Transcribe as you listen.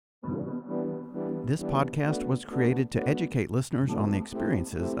This podcast was created to educate listeners on the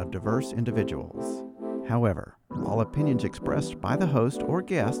experiences of diverse individuals. However, all opinions expressed by the host or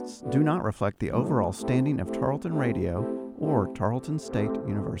guests do not reflect the overall standing of Tarleton Radio or Tarleton State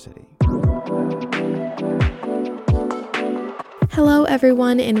University. Hello,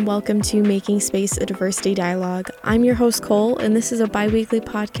 everyone, and welcome to Making Space a Diversity Dialogue. I'm your host, Cole, and this is a bi-weekly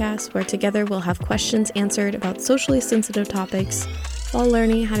podcast where together we'll have questions answered about socially sensitive topics while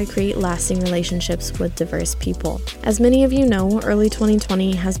learning how to create lasting relationships with diverse people. As many of you know, early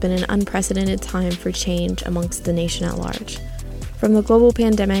 2020 has been an unprecedented time for change amongst the nation at large, from the global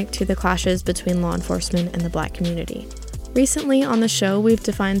pandemic to the clashes between law enforcement and the Black community. Recently on the show, we've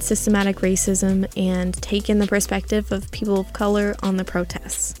defined systematic racism and taken the perspective of people of color on the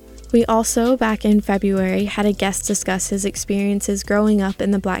protests. We also, back in February, had a guest discuss his experiences growing up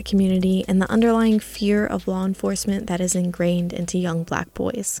in the Black community and the underlying fear of law enforcement that is ingrained into young Black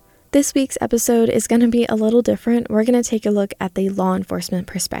boys. This week's episode is going to be a little different. We're going to take a look at the law enforcement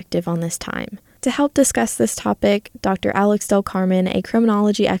perspective on this time. To help discuss this topic, Dr. Alex Del Carmen, a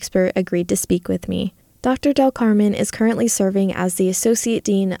criminology expert, agreed to speak with me. Dr. Del Carmen is currently serving as the Associate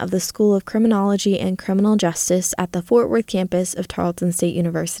Dean of the School of Criminology and Criminal Justice at the Fort Worth campus of Tarleton State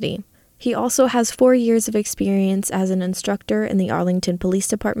University. He also has 4 years of experience as an instructor in the Arlington Police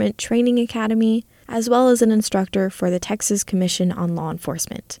Department Training Academy, as well as an instructor for the Texas Commission on Law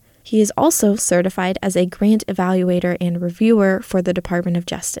Enforcement. He is also certified as a grant evaluator and reviewer for the Department of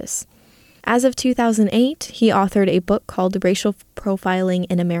Justice. As of 2008, he authored a book called Racial Profiling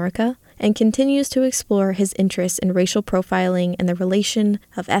in America, and continues to explore his interest in racial profiling and the relation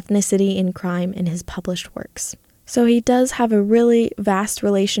of ethnicity in crime in his published works. So he does have a really vast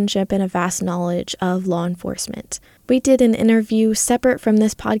relationship and a vast knowledge of law enforcement. We did an interview separate from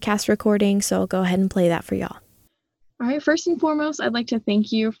this podcast recording, so I'll go ahead and play that for y'all. All right, first and foremost, I'd like to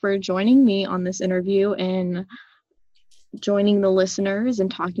thank you for joining me on this interview and joining the listeners and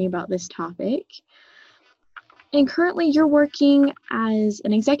talking about this topic. And currently you're working as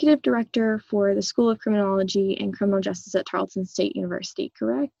an executive director for the School of Criminology and Criminal Justice at Tarleton State University,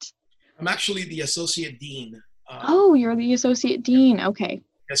 correct? I'm actually the associate dean. You're the associate dean. Okay.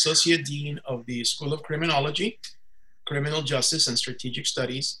 Associate dean of the School of Criminology, Criminal Justice, and Strategic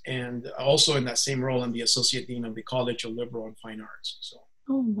Studies. And also in that same role, I'm the associate dean of the College of Liberal and Fine Arts. So.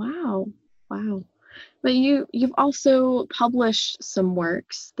 Oh, wow. Wow. But you've also published some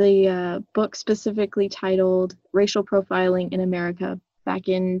works. The book specifically titled Racial Profiling in America back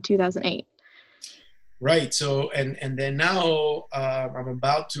in 2008. Right. So and then now I'm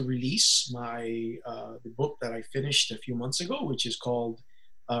about to release my the book that I finished a few months ago, which is called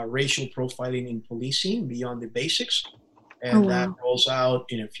Racial Profiling in Policing: Beyond the Basics, and that rolls out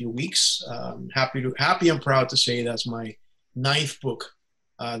in a few weeks. Happy and proud to say that's my 9th book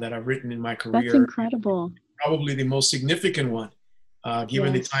that I've written in my career. That's incredible. Probably the most significant one,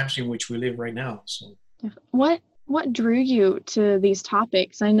 given the times in which we live right now. So, what drew you to these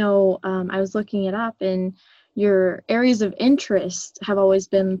topics? I know I was looking it up, and your areas of interest have always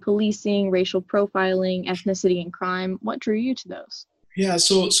been policing, racial profiling, ethnicity, and crime. What drew you to those? Yeah,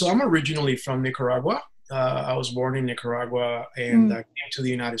 so I'm originally from Nicaragua. I was born in Nicaragua, and I came to the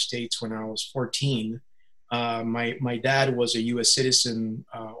United States when I was 14. My dad was a U.S. citizen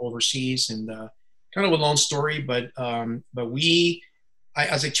overseas, and kind of a long story, but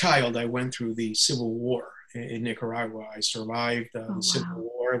as a child, I went through the Civil War in Nicaragua. I survived the Civil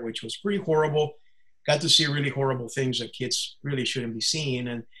War, which was pretty horrible. Got to see really horrible things that kids really shouldn't be seeing,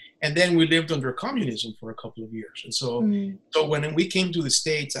 and then we lived under communism for a couple of years. And so when we came to the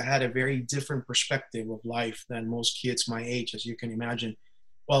States, I had a very different perspective of life than most kids my age, as you can imagine.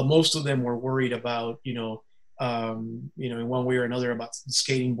 While most of them were worried about, in one way or another about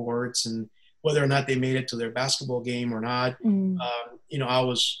skating boards and whether or not they made it to their basketball game or not, I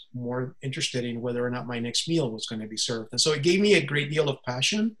was more interested in whether or not my next meal was going to be served. And so it gave me a great deal of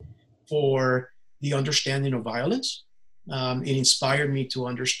passion for the understanding of violence. It inspired me to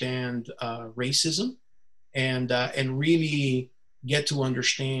understand racism and really get to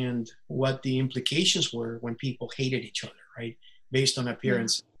understand what the implications were when people hated each other, right? Based on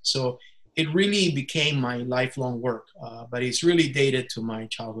appearance. So it really became my lifelong work, but it's really dated to my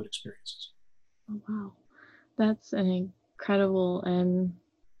childhood experiences. Oh, wow. That's an incredible and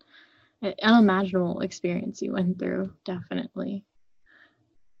unimaginable experience you went through, definitely.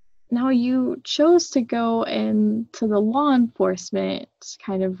 Now, you chose to go into the law enforcement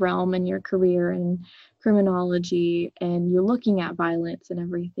kind of realm in your career in criminology, and you're looking at violence and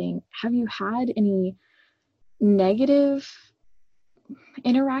everything. Have you had any negative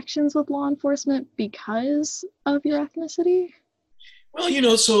interactions with law enforcement because of your ethnicity?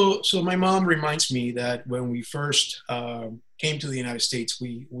 Well, so my mom reminds me that when we first came to the United States,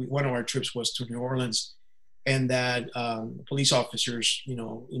 we one of our trips was to New Orleans, and that police officers,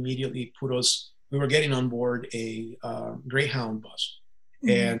 immediately put us. We were getting on board a Greyhound bus,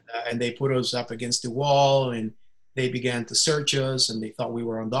 Mm. and they put us up against the wall, and they began to search us, and they thought we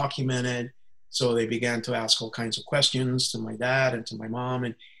were undocumented, so they began to ask all kinds of questions to my dad and to my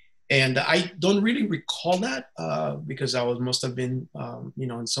mom, and I don't really recall that because I was must have been,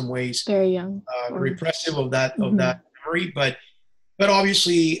 in some ways Very young. repressive of that Mhm. memory. But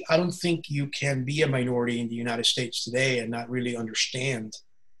obviously, I don't think you can be a minority in the United States today and not really understand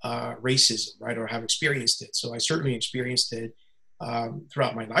racism, right, or have experienced it. So I certainly experienced it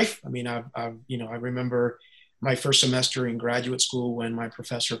throughout my life. I mean, I remember my first semester in graduate school when my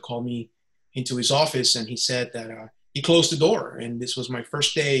professor called me into his office and he said that he closed the door, and this was my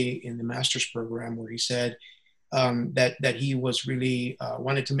first day in the master's program, where he said that he was really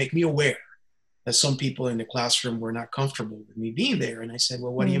wanted to make me aware that some people in the classroom were not comfortable with me being there. And I said,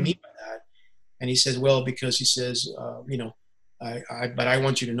 well, what do you Mm. mean by that? And he says, well, because he says, but I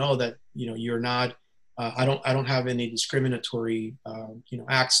want you to know that, you're not, I don't have any discriminatory,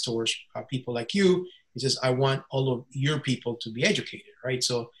 acts towards people like you. He says, I want all of your people to be educated. Right.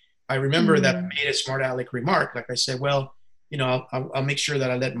 So I remember that I Mm. made a smart aleck remark. Like I said, well, I'll make sure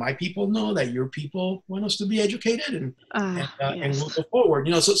that I let my people know that your people want us to be educated, and we'll Yes. go forward.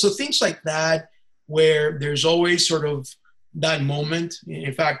 So things like that, where there's always sort of that moment.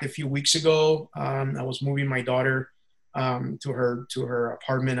 In fact, a few weeks ago, I was moving my daughter to her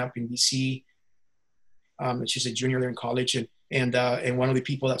apartment up in DC. And she's a junior there in college, and one of the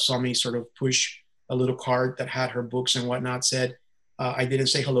people that saw me sort of push a little cart that had her books and whatnot said, "I didn't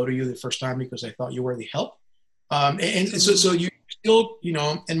say hello to you the first time because I thought you were the help." And so Mm. you still,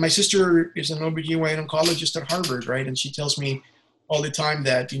 and my sister is an OBGYN oncologist at Harvard, right? And she tells me all the time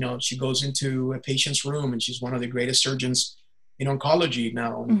that, she goes into a patient's room and she's one of the greatest surgeons in oncology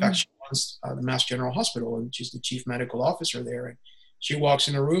now. In fact, Mhm. she runs the Mass General Hospital, and she's the chief medical officer there. And she walks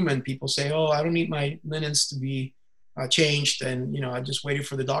in a room and people say, oh, I don't need my linens to be changed. And, I just waited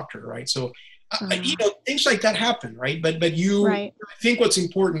for the doctor, right? So, things like that happen, right? But Right. I think what's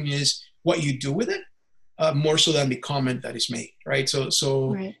important is what you do with it, more so than the comment that is made, right?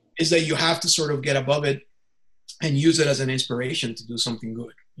 So Right. is that you have to sort of get above it and use it as an inspiration to do something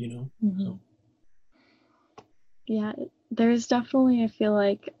good. Mhm. So Yeah, there's definitely, I feel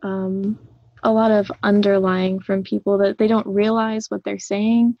like, a lot of underlying from people that they don't realize what they're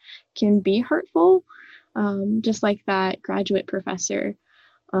saying can be hurtful. Just like that graduate professor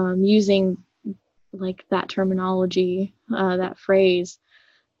using like that terminology, that phrase.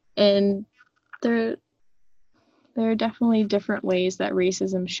 And there, there are definitely different ways that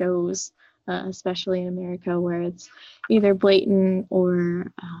racism shows, especially in America, where it's either blatant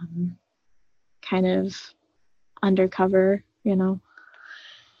or kind of undercover, you know?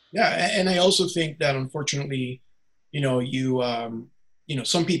 yeah, and I also think that unfortunately,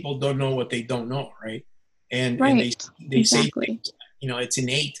 some people don't know what they don't know, right? And Right, they say exactly. things, it's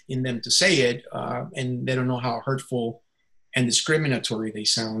innate in them to say it, and they don't know how hurtful and discriminatory they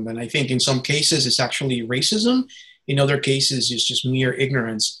sound. And I think in some cases it's actually racism. In other cases, it's just mere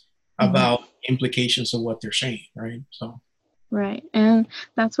ignorance Mhm. about implications of what they're saying, right? So Right. And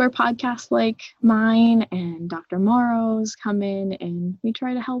that's where podcasts like mine and Dr. Morrow's come in, and we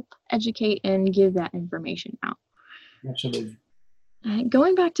try to help educate and give that information out. absolutely.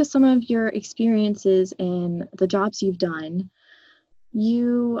 Going back to some of your experiences and the jobs you've done,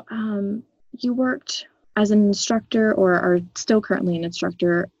 you worked as an instructor or are still currently an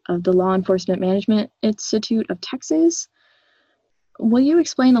instructor of the Law Enforcement Management Institute of Texas. Will you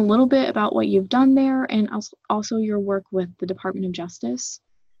explain a little bit about what you've done there and also your work with the Department of Justice?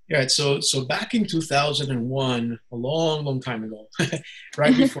 Yeah, so back in 2001, a long, long time ago,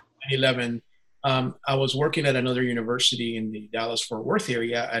 right before 9/11, I was working at another university in the Dallas-Fort Worth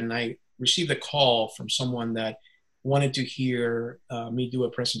area, and I received a call from someone that wanted to hear me do a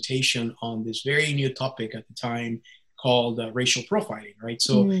presentation on this very new topic at the time called racial profiling. Right,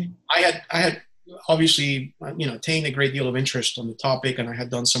 so Mm. I had obviously attained a great deal of interest on the topic, and I had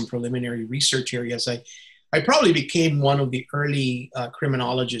done some preliminary research areas. I probably became one of the early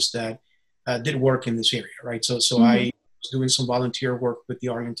criminologists that did work in this area, right? So I Mhm. was doing some volunteer work with the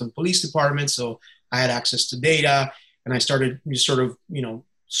Arlington Police Department, so I had access to data, and I started sort of,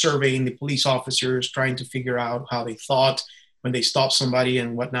 surveying the police officers, trying to figure out how they thought when they stopped somebody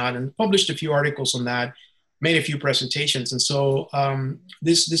and whatnot, and published a few articles on that, made a few presentations. And so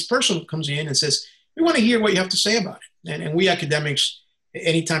this person comes in and says, we want to hear what you have to say about it. And we academics,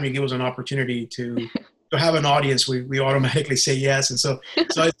 anytime you give us an opportunity to to have an audience, we automatically say yes. And so I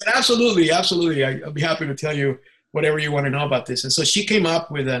said, absolutely, absolutely. I'll be happy to tell you whatever you want to know about this. And so she came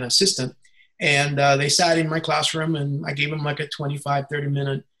up with an assistant, and they sat in my classroom, and I gave them like a 25,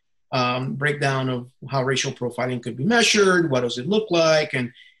 30-minute breakdown of how racial profiling could be measured, what does it look like,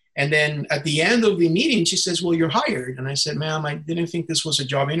 and then at the end of the meeting, she says, well, you're hired. And I said, ma'am, I didn't think this was a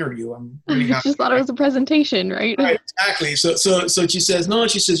job interview. I'm really happy. She just thought it was a presentation, right? Right, exactly. So she says, no,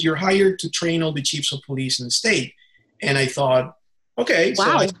 she says, you're hired to train all the chiefs of police in the state. And I thought, okay.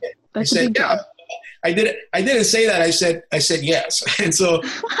 Wow, so I said, big job. I didn't say that. I said yes. And so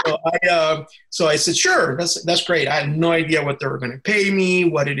I said, sure, that's great. I had no idea what they were going to pay me,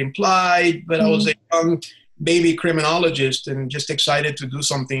 what it implied, but I was a young baby criminologist and just excited to do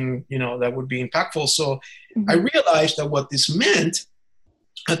something, that would be impactful. So I realized that what this meant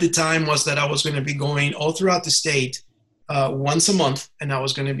at the time was that I was going to be going all throughout the state once a month, and I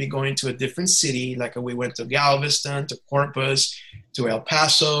was going to be going to a different city. Like we went to Galveston, to Corpus, to El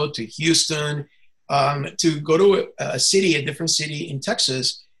Paso, to Houston, to go to a different city in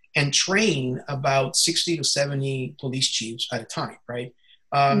Texas and train about 60 to 70 police chiefs at a time, right?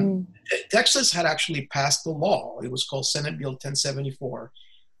 Texas had actually passed the law. It was called Senate Bill 1074,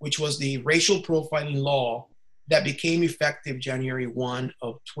 which was the racial profiling law that became effective January 1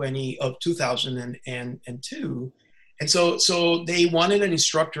 of 2002. And so they wanted an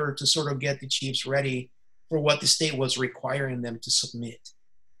instructor to sort of get the chiefs ready for what the state was requiring them to submit.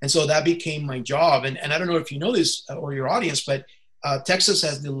 And so that became my job. And I don't know if you know this or your audience, but Texas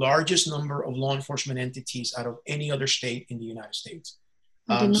has the largest number of law enforcement entities out of any other state in the United States.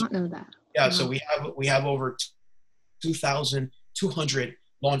 I did not know that. Yeah, so we have over 2,200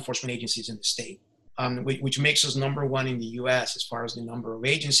 law enforcement agencies in the state, which makes us number one in the U.S. as far as the number of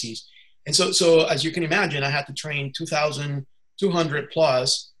agencies. And so as you can imagine, I had to train 2,200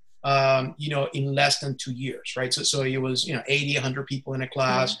 plus, in less than 2 years, right? So it was 80, 100 people in a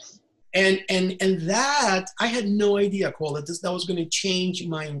class, yes. and that I had no idea, Cole, that was going to change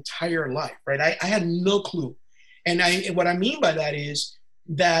my entire life, right? I had no clue, and what I mean by that is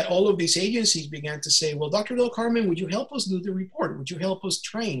that all of these agencies began to say, well, Dr. Del Carmen, would you help us do the report? Would you help us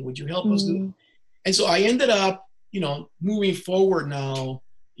train? Would you help us do? And so I ended up, moving forward now,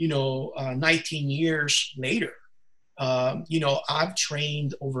 19 years later, I've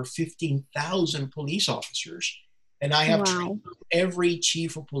trained over 15,000 police officers, and I have trained every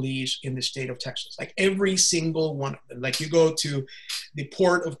chief of police in the state of Texas, like every single one of them. Like you go to the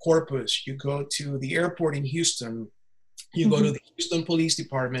port of Corpus, you go to the airport in Houston, you go to the Houston Police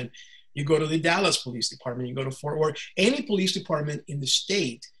Department, you go to the Dallas Police Department, you go to Fort Worth, any police department in the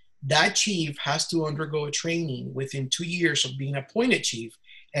state, that chief has to undergo a training within 2 years of being appointed chief,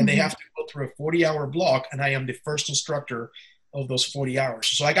 and they have to go through a 40-hour block, and I am the first instructor of those 40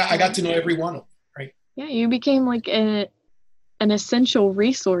 hours. So I got to know every one of them, right? Yeah, you became like an essential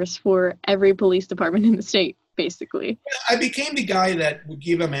resource for every police department in the state, basically. I became the guy that would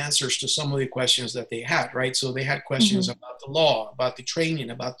give them answers to some of the questions that they had, right? So they had questions about the law, about the training,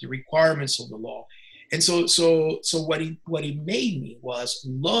 about the requirements of the law. And so what it made me was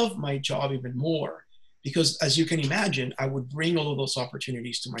love my job even more, because as you can imagine, I would bring all of those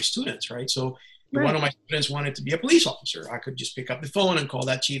opportunities to my students, right? So if one of my students wanted to be a police officer, I could just pick up the phone and call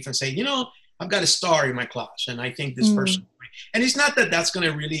that chief and say, I've got a star in my class, and I think this person, and it's not that that's going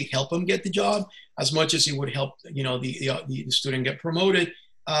to really help them get the job as much as it would help, the student get promoted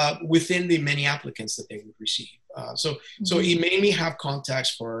within the many applicants that they would receive. So it made me have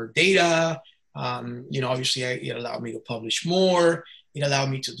contacts for data. Obviously it allowed me to publish more. It allowed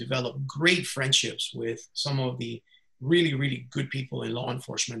me to develop great friendships with some of the really, really good people in law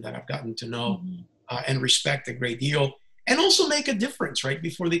enforcement that I've gotten to know and respect a great deal, and also make a difference, right,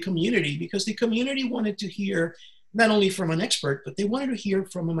 before the community, because the community wanted to hear not only from an expert, but they wanted to hear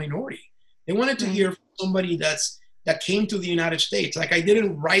from a minority. They wanted to hear from somebody that came to the United States. Like, I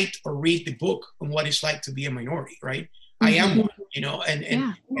didn't write or read the book on what it's like to be a minority, right? I am one,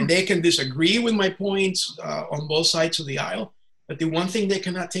 and they can disagree with my points on both sides of the aisle. But the one thing they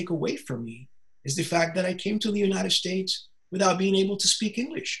cannot take away from me is the fact that I came to the United States without being able to speak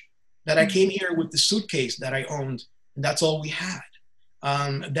English, that I came here with the suitcase that I owned, and that's all we had.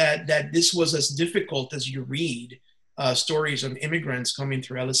 That this was as difficult as you read stories of immigrants coming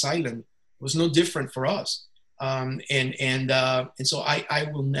through Ellis Island. It was no different for us. And so I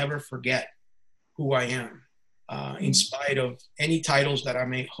will never forget who I am, in spite of any titles that I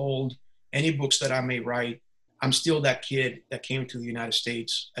may hold, any books that I may write. I'm still that kid that came to the United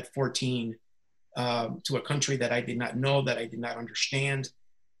States at 14 to a country that I did not know, that I did not understand,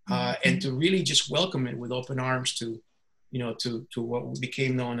 and to really just welcome it with open arms to what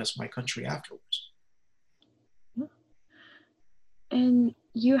became known as my country afterwards. And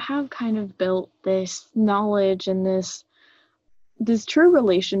you have kind of built this knowledge and this true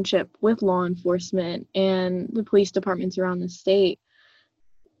relationship with law enforcement and the police departments around the state.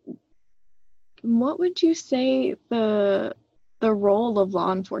 What would you say the role of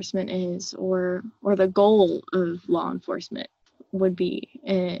law enforcement is, or the goal of law enforcement would be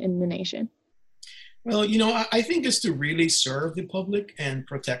in the nation? Well, I think it's to really serve the public and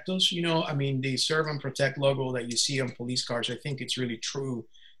protect us. The serve and protect logo that you see on police cars, I think it's really true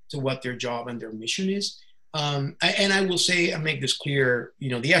to what their job and their mission is. And I will say, and make this clear, the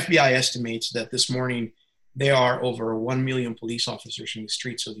FBI estimates that this morning there are over 1 million police officers in the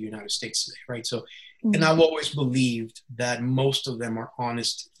streets of the United States today, right? So, and I've always believed that most of them are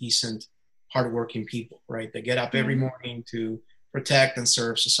honest, decent, hardworking people, right? They get up every morning to protect and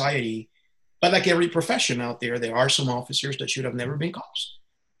serve society. But like every profession out there are some officers that should have never been cops.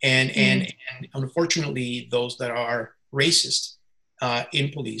 And unfortunately, those that are racist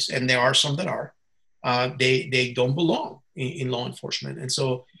in police, and there are some that are, they don't belong in law enforcement. And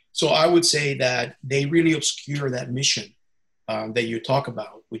so I would say that they really obscure that mission that you talk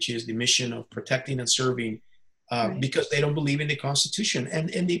about, which is the mission of protecting and serving, because they don't believe in the Constitution.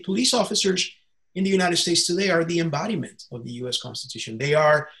 And the police officers in the United States today are the embodiment of the U.S. Constitution. They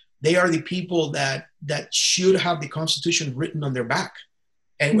are the people that should have the Constitution written on their back.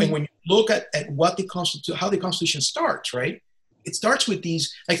 And when you look at what how the Constitution starts, right? It starts with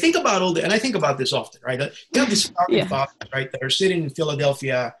these, think about and I think about this often, right? You have these founding fathers, right, that are sitting in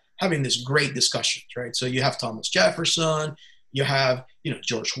Philadelphia having this great discussion, right? So you have Thomas Jefferson, you have,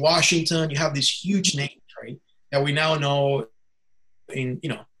 George Washington, you have these huge names, right, that we now know in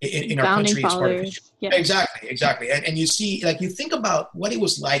our country as part of history. Yeah. Exactly. And you see, you think about what it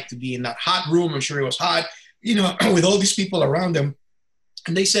was like to be in that hot room. I'm sure it was hot, with all these people around them.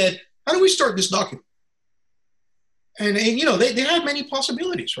 And they said, how do we start this document? And they had many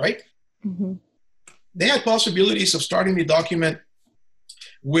possibilities, right? Mm-hmm. They had possibilities of starting the document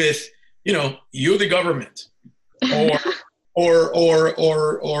with, you, the government, or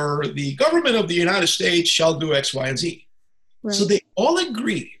the government of the United States shall do X, Y, and Z. Right. So they all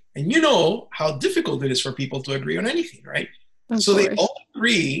agree. And you know how difficult it is for people to agree on anything, right? So they all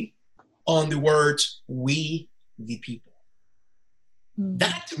agree on the words, we, the people. Mm.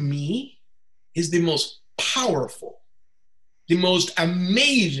 That, to me, is the most powerful, the most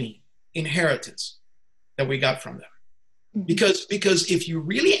amazing inheritance that we got from them. Mm-hmm. Because if you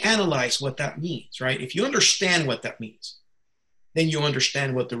really analyze what that means, right? If you understand what that means, then you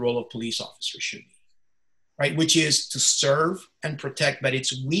understand what the role of police officers should be. Right, which is to serve and protect, but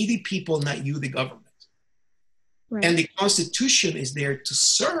it's we the people, not you the government. Right. And the Constitution is there to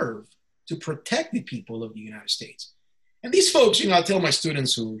serve, to protect the people of the United States. And these folks, I tell my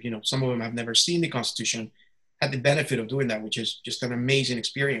students who, some of them have never seen the Constitution, had the benefit of doing that, which is just an amazing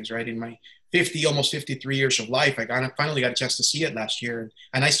experience, right? In my almost 53 years of life, I finally got a chance to see it last year.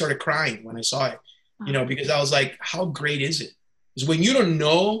 And I started crying when I saw it, because I was like, how great is it? Because when you don't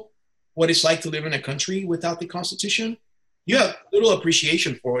know what it's like to live in a country without the Constitution, you have little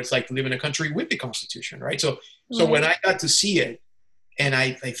appreciation for what it's like to live in a country with the Constitution, right? So when I got to see it, and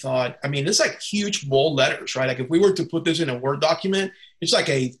I thought, it's like huge bold letters, right? Like if we were to put this in a Word document, it's like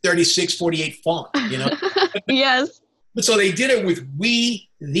a 36-48 font, Yes. But so they did it with we,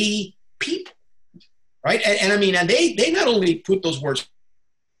 the people, right? And they not only put those words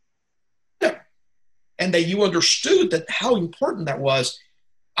there, and that you understood that how important that was.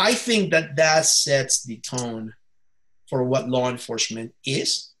 I think that sets the tone for what law enforcement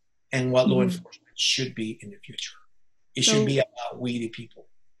is and what law enforcement should be in the future. It should be about we the people.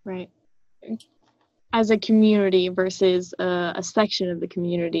 Right. As a community versus a section of the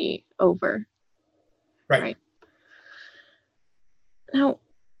community over. Right. Now,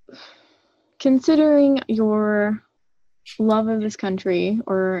 considering your love of this country,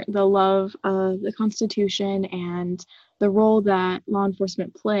 or the love of the Constitution and the role that law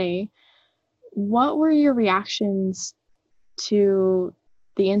enforcement play, what were your reactions to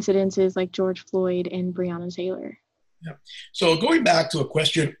the incidences like George Floyd and Breonna Taylor? Yeah. So going back to a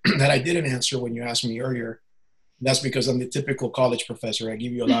question that I didn't answer when you asked me earlier, that's because I'm the typical college professor. I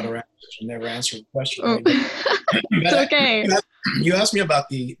give you a lot of answers and never answer the question. Right? It's okay. You asked me about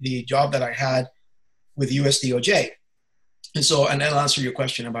the job that I had with USDOJ. And then I'll answer your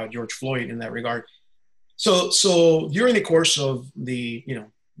question about George Floyd in that regard. So during the course of the,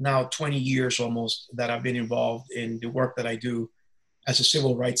 now 20 years almost that I've been involved in the work that I do as a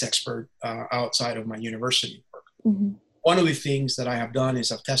civil rights expert outside of my university work, one of the things that I have done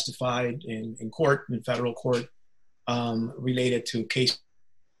is I've testified in court, in federal court, related to cases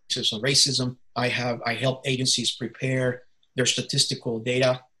of racism. I help agencies prepare their statistical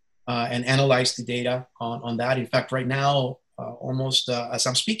data and analyze the data on that. In fact, right now, almost as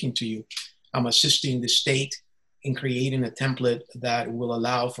I'm speaking to you, I'm assisting the state in creating a template that will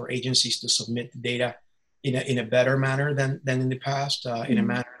allow for agencies to submit the data in a better manner than in the past, in a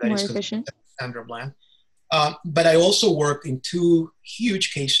manner that more is efficient. Sandra Bland. But I also worked in two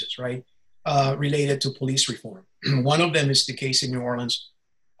huge cases, right, related to police reform. One of them is the case in New Orleans,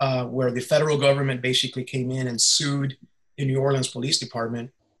 where the federal government basically came in and sued the New Orleans Police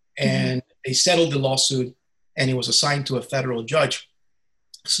Department, and they settled the lawsuit, and it was assigned to a federal judge,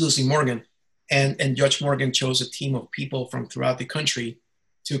 Susie Morgan, and Judge Morgan chose a team of people from throughout the country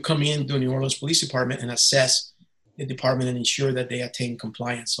to come in to the New Orleans Police Department and assess the department and ensure that they attain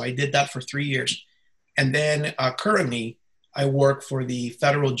compliance. So I did that for 3 years. And then currently I work for the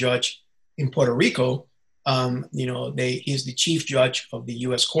federal judge in Puerto Rico. He's the chief judge of the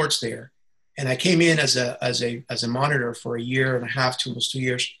U.S. courts there. And I came in as a monitor for a year and a half to almost 2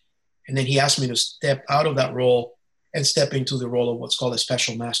 years. And then he asked me to step out of that role and step into the role of what's called a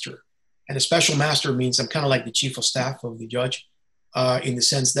special master. And a special master means I'm kind of like the chief of staff of the judge, in the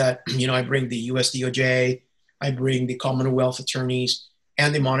sense that, I bring the US DOJ, I bring the Commonwealth attorneys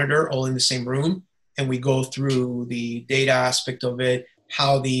and the monitor all in the same room. And we go through the data aspect of it,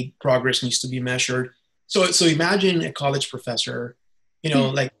 how the progress needs to be measured. So imagine a college professor,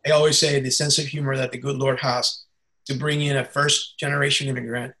 like I always say, the sense of humor that the good Lord has to bring in a first generation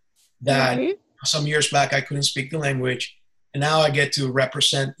immigrant that some years back I couldn't speak the language. And now I get to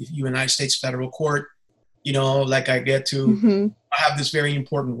represent the United States federal court, like I get to have this very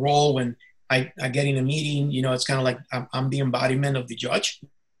important role when I get in a meeting, it's kind of like I'm the embodiment of the judge.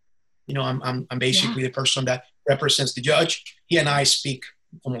 I'm basically the person that represents the judge. He and I speak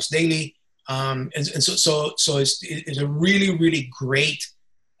almost daily. And so it's a really, really great,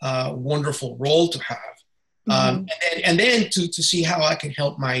 wonderful role to have. And then to see how I can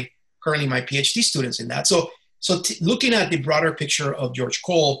help currently my PhD students in that. So looking at the broader picture of George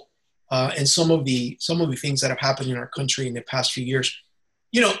Cole and some of the things that have happened in our country in the past few years,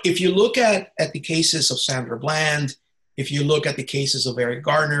 if you look at the cases of Sandra Bland, if you look at the cases of Eric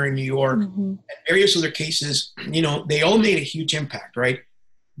Garner in New York, and various other cases, they all made a huge impact, right?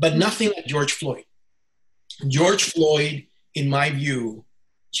 But nothing like George Floyd. George Floyd, in my view,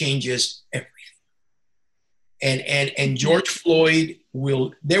 changes everything. And George Floyd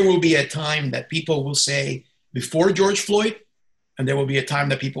there will be a time that people will say before George Floyd, and there will be a time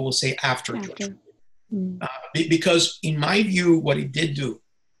that people will say after George Floyd. Because in my view, what it did do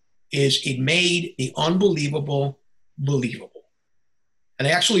is it made the unbelievable believable. And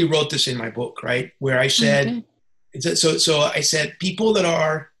I actually wrote this in my book, right? Where I said, so I said, people that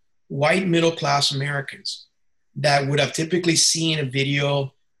are white middle-class Americans that would have typically seen a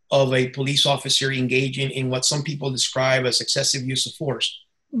video of a police officer engaging in what some people describe as excessive use of force,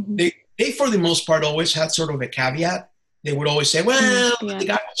 they for the most part always had sort of a caveat. They would always say, well, the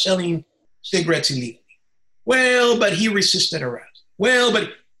guy was selling cigarettes illegally. Well, but he resisted arrest. Well,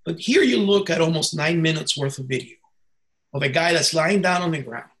 but here you look at almost 9 minutes worth of video of a guy that's lying down on the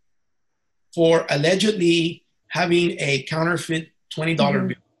ground for allegedly having a counterfeit $20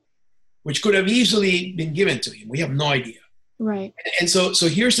 bill, which could have easily been given to him. We have no idea. Right. And so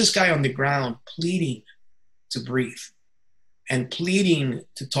here's this guy on the ground pleading to breathe and pleading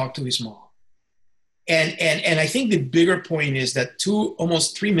to talk to his mom. And I think the bigger point is that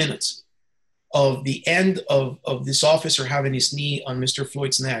almost 3 minutes of the end of this officer having his knee on Mr.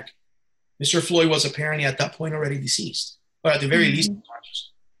 Floyd's neck, Mr. Floyd was apparently at that point already deceased, or at the very least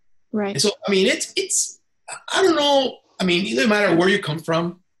unconscious. Right. And so, I mean, it's I don't know. I mean, it doesn't matter where you come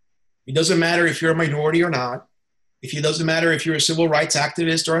from. It doesn't matter if you're a minority or not. It doesn't matter if you're a civil rights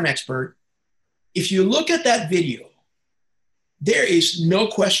activist or an expert. If you look at that video, there is no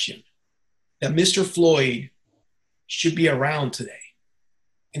question that Mr. Floyd should be around today,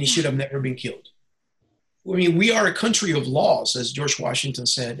 and he should have never been killed. I mean, we are a country of laws, as George Washington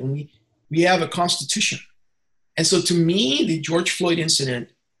said, and we have a constitution. And so to me, the George Floyd incident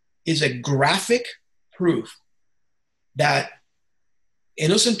is a graphic proof that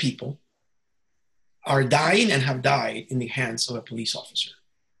innocent people are dying and have died in the hands of a police officer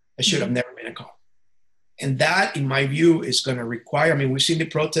that should have never been a cop. And that, in my view, is going to require, I mean, we've seen the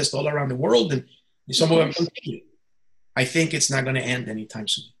protests all around the world, and some of them continue. I think it's not going to end anytime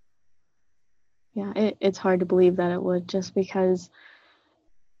soon. Yeah, it's hard to believe that it would, just because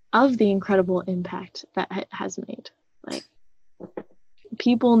of the incredible impact that it has made. Like,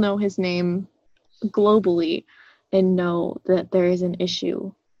 people know his name globally and know that there is an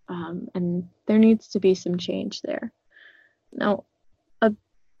issue, and there needs to be some change there. Now,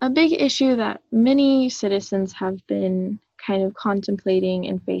 a big issue that many citizens have been kind of contemplating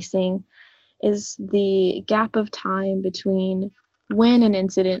and facing is the gap of time between when an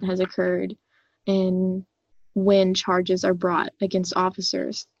incident has occurred and when charges are brought against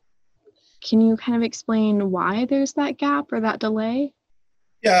officers. Can you kind of explain why there's that gap or that delay?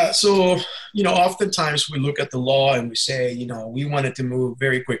 Yeah, so, oftentimes we look at the law and we say, we want it to move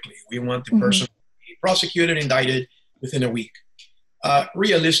very quickly. We want the person to be prosecuted, indicted within a week.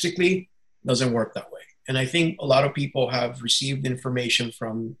 Realistically, doesn't work that way. And I think a lot of people have received information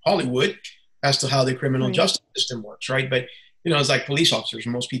from Hollywood as to how the criminal justice system works, right? But, it's like police officers.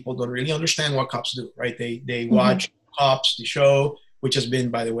 Most people don't really understand what cops do, right? They watch Cops, the show, which has been,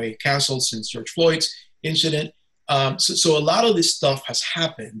 by the way, canceled since George Floyd's incident. So a lot of this stuff has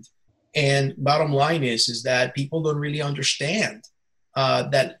happened. And bottom line is that people don't really understand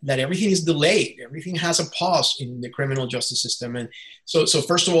that everything is delayed. Everything has a pause in the criminal justice system. And so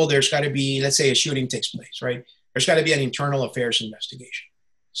first of all, there's got to be, let's say a shooting takes place, right? There's got to be an internal affairs investigation.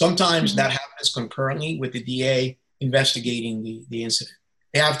 Sometimes that happens concurrently with the DA investigating the incident.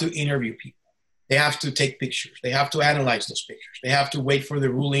 They have to interview people. They have to take pictures. They have to analyze those pictures. They have to wait for the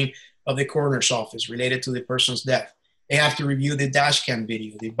ruling of the coroner's office related to the person's death. They have to review the dash cam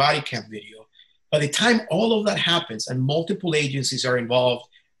video, the body cam video. By the time all of that happens and multiple agencies are involved,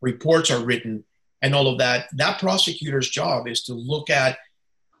 reports are written and all of that, that prosecutor's job is to look at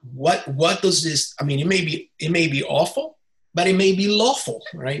what does this, I mean, it may be awful, but it may be lawful,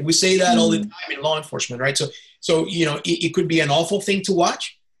 right? We say that all the time in law enforcement, right? So it could be an awful thing to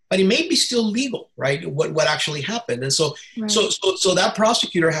watch, but it may be still legal, right? What actually happened. And so that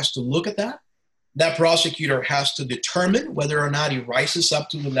prosecutor has to look at that. That prosecutor has to determine whether or not he rises up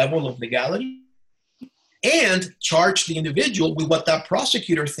to the level of legality and charge the individual with what that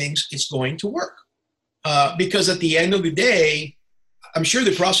prosecutor thinks is going to work. Because at the end of the day, I'm sure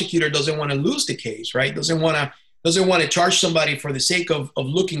the prosecutor doesn't want to lose the case, right? Doesn't want to charge somebody for the sake of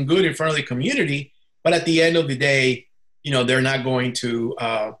looking good in front of the community. But at the end of the day, they're not going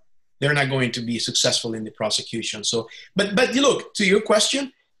to be successful in the prosecution. So, but look, to your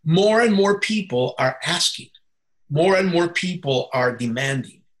question, more and more people are asking, more and more people are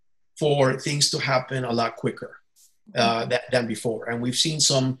demanding for things to happen a lot quicker than before. And we've seen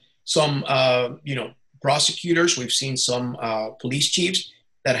some prosecutors, we've seen some police chiefs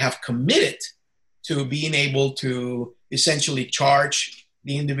that have committed to being able to essentially charge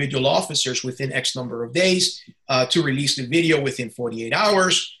the individual officers within X number of days, to release the video within 48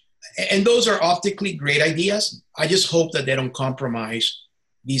 hours. And those are optically great ideas. I just hope that they don't compromise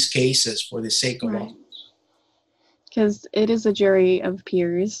these cases for the sake of all. Because it is a jury of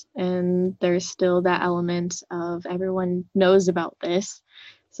peers, and there's still that element of everyone knows about this.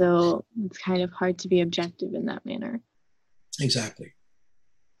 So it's kind of hard to be objective in that manner. Exactly.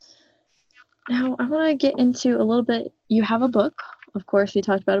 Now, I want to get into a little bit, you have a book, of course, we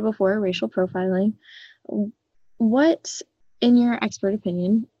talked about it before, Racial Profiling. What, in your expert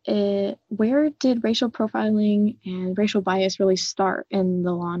opinion, where did racial profiling and racial bias really start in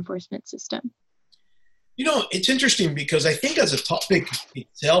the law enforcement system? It's interesting because I think as a topic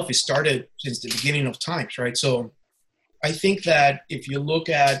itself, it started since the beginning of times, right? So I think that if you look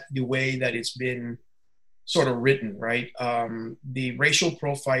at the way that it's been sort of written, right, the racial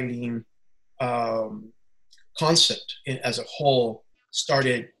profiling concept as a whole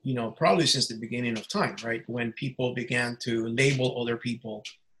started, probably since the beginning of time, right? When people began to label other people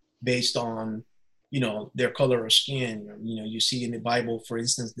based on, their color of skin. You see in the Bible, for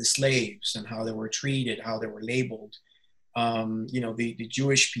instance, the slaves and how they were treated, how they were labeled. The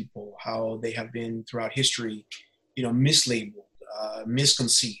Jewish people, how they have been throughout history, mislabeled,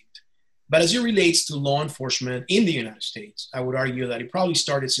 misconceived. But as it relates to law enforcement in the United States, I would argue that it probably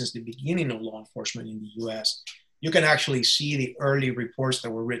started since the beginning of law enforcement in the US. You can actually see the early reports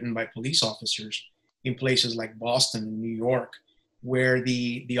that were written by police officers in places like Boston and New York, where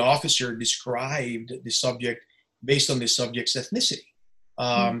the officer described the subject based on the subject's ethnicity.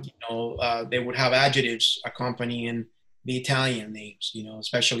 They would have adjectives accompanying the Italian names,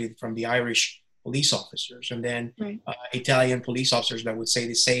 especially from the Irish police officers, and then Italian police officers that would say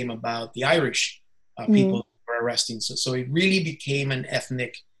the same about the Irish people who were arresting. So it really became an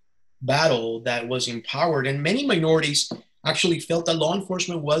ethnic battle that was empowered, and many minorities actually felt that law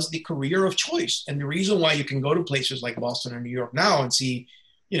enforcement was the career of choice. And the reason why you can go to places like Boston or New York now and see,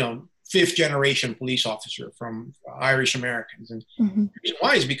 fifth generation police officer from Irish Americans. And the reason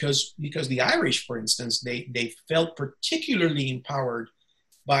why is because the Irish, for instance, they felt particularly empowered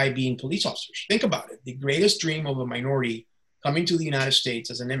by being police officers. Think about it. The greatest dream of a minority coming to the United States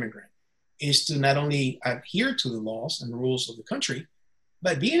as an immigrant is to not only adhere to the laws and rules of the country,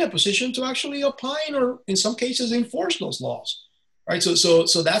 but be in a position to actually opine or in some cases enforce those laws, right? So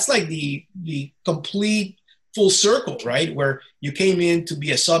that's like the complete full circle, right? Where you came in to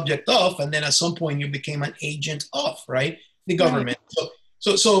be a subject of, and then at some point you became an agent of, right? The government. Right.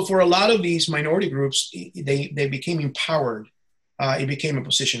 So for a lot of these minority groups, they became empowered. It became a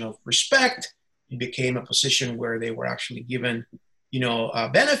position of respect. It became a position where they were actually given,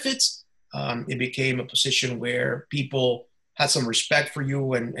 benefits. It became a position where people had some respect for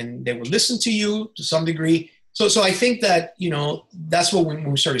you and they would listen to you to some degree. So I think that, that's what when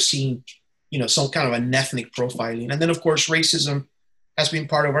we started seeing, some kind of an ethnic profiling. And then, of course, racism has been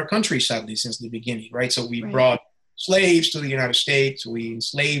part of our country, sadly, since the beginning, right? So we brought slaves to the United States. We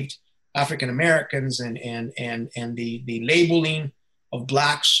enslaved African Americans and the labeling of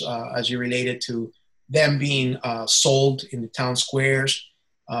blacks as you related to them being sold in the town squares.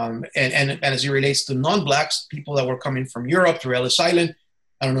 And as it relates to non-blacks, people that were coming from Europe through Ellis Island.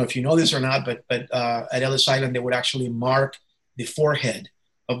 I don't know if you know this or not, but at Ellis Island, they would actually mark the forehead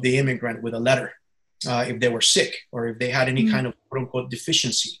of the immigrant with a letter if they were sick or if they had any kind of quote unquote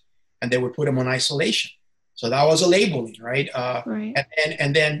deficiency, and they would put them on isolation. So that was a labeling, right?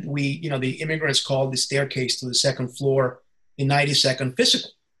 And then the immigrants called the staircase to the second floor the 90-second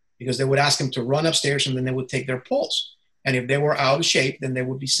physical, because they would ask them to run upstairs and then they would take their pulse. And if they were out of shape, then they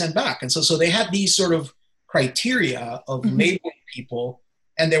would be sent back. And so they had these sort of criteria of labeling people.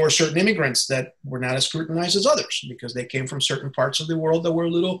 And there were certain immigrants that were not as scrutinized as others because they came from certain parts of the world that were a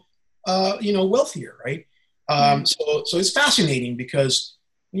little, wealthier, right? So it's fascinating because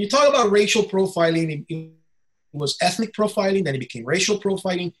when you talk about racial profiling, it was ethnic profiling, then it became racial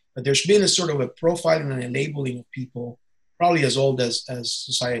profiling. But there's been a sort of a profiling and a labeling of people probably as old as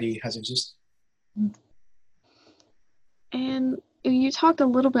society has existed. And you talked a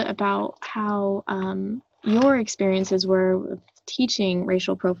little bit about how your experiences were with teaching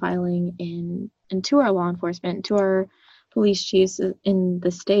racial profiling in to our law enforcement, to our police chiefs in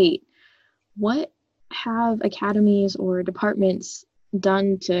the state. What have academies or departments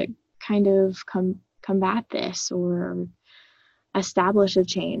done to kind of combat this or establish a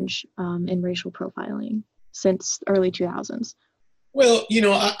change in racial profiling since early 2000s? Well,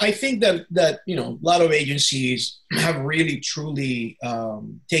 I think that a lot of agencies have really, truly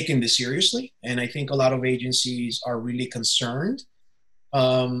taken this seriously. And I think a lot of agencies are really concerned.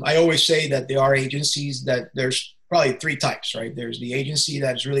 I always say that there are agencies that there's probably three types, right? There's the agency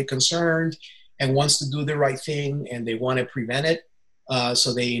that is really concerned and wants to do the right thing and they want to prevent it.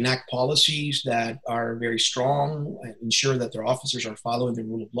 So they enact policies that are very strong and ensure that their officers are following the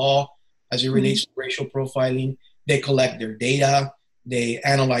rule of law as it relates to racial profiling. They collect their data. They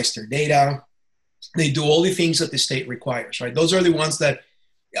analyze their data. They do all the things that the state requires, right? Those are the ones that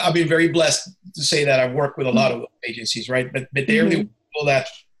I've been very blessed to say that I've worked with a lot of agencies, right? But they're the people that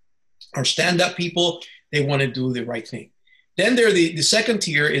are stand-up people. They want to do the right thing. Then there the second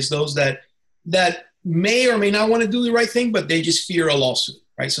tier is those that may or may not want to do the right thing, but they just fear a lawsuit,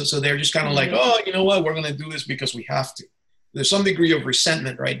 right? So they're just kind of like, oh, you know what? We're going to do this because we have to. There's some degree of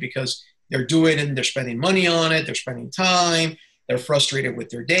resentment, right? Because they're doing it and they're spending money on it. They're spending time. They're frustrated with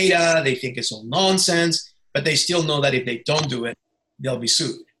their data. They think it's all nonsense, but they still know that if they don't do it, they'll be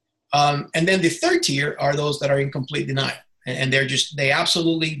sued. And then the third tier are those that are in complete denial. And they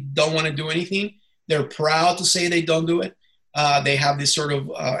absolutely don't want to do anything. They're proud to say they don't do it. They have this sort of,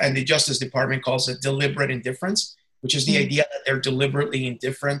 and the Justice Department calls it deliberate indifference, which is the idea that they're deliberately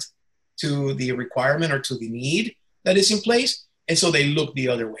indifferent to the requirement or to the need that is in place. And so they look the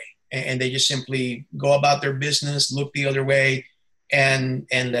other way. And they just simply go about their business, look the other way, and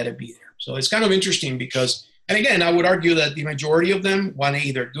let it be there. So it's kind of interesting because, and again, I would argue that the majority of them want to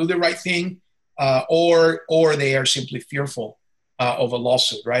either do the right thing or they are simply fearful of a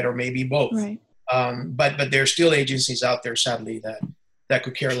lawsuit, right? Or maybe both. Right. But there are still agencies out there, sadly, that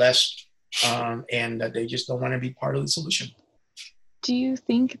could care less and that they just don't want to be part of the solution. Do you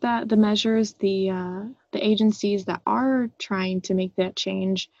think that the measures, the agencies that are trying to make that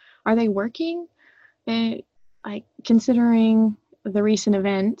change, are they working? Like considering the recent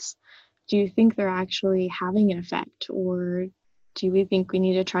events, do you think they're actually having an effect, or do we think we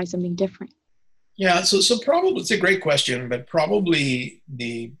need to try something different? Yeah, so probably it's a great question, but probably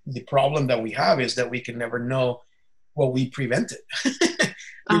the problem that we have is that we can never know what we prevented.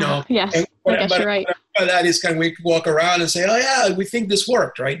 Yes, I guess you're right. But that is kind of, we walk around and say, oh yeah, we think this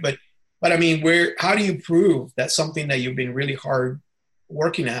worked, right? But I mean, how do you prove that something that you've been really hard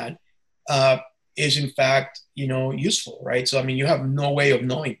working at is in fact, useful, right? So I mean, you have no way of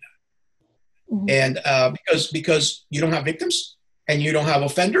knowing that, and because you don't have victims and you don't have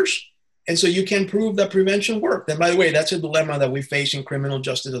offenders. And so you can prove that prevention worked. And by the way, that's a dilemma that we face in criminal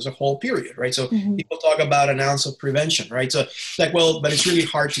justice as a whole, period, right? So people talk about an ounce of prevention, right? So it's like, well, but it's really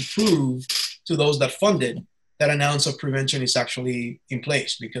hard to prove to those that funded that an ounce of prevention is actually in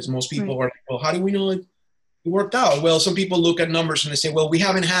place, because most people are like, well, how do we know it worked out? Well, some people look at numbers and they say, well, we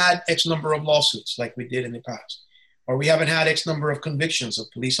haven't had X number of lawsuits like we did in the past, or we haven't had X number of convictions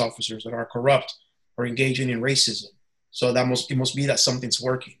of police officers that are corrupt or engaging in racism. So it must be that something's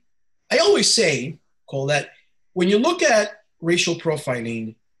working. I always say, Cole, that when you look at racial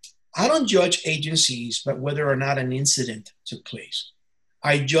profiling, I don't judge agencies by whether or not an incident took place.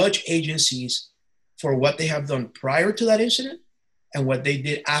 I judge agencies for what they have done prior to that incident and what they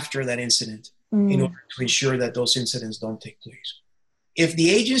did after that incident in order to ensure that those incidents don't take place. If the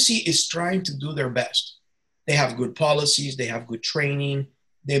agency is trying to do their best, they have good policies, they have good training,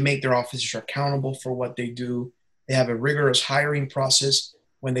 they make their officers accountable for what they do, they have a rigorous hiring process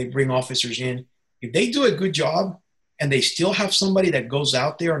when they bring officers in. If they do a good job and they still have somebody that goes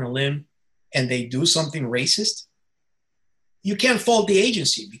out there on a limb and they do something racist, you can't fault the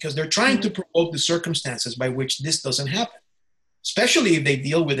agency, because they're trying to provoke the circumstances by which this doesn't happen, especially if they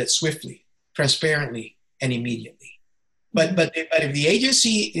deal with it swiftly, transparently, and immediately. But if the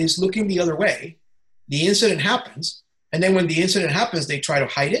agency is looking the other way, the incident happens, and then when the incident happens, they try to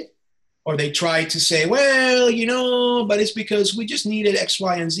hide it, or they try to say, well, but it's because we just needed X,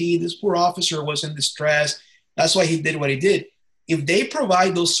 Y, and Z. This poor officer was in distress. That's why he did what he did. If they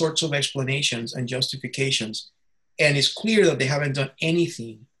provide those sorts of explanations and justifications, and it's clear that they haven't done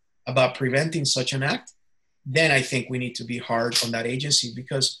anything about preventing such an act, then I think we need to be hard on that agency,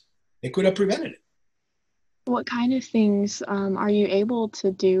 because they could have prevented it. What kind of things are you able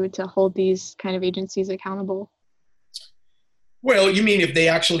to do to hold these kind of agencies accountable? Well, you mean if they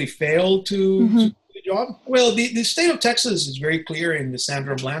actually fail to do the job? Well, the state of Texas is very clear in the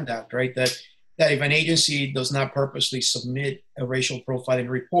Sandra Bland Act, right? That if an agency does not purposely submit a racial profiling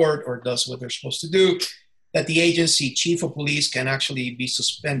report or does what they're supposed to do, that the agency chief of police can actually be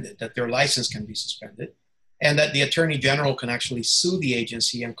suspended, that their license can be suspended, and that the attorney general can actually sue the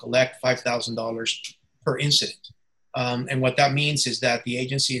agency and collect $5,000 per incident. And what that means is that the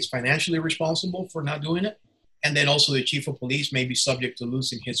agency is financially responsible for not doing it. And then also the chief of police may be subject to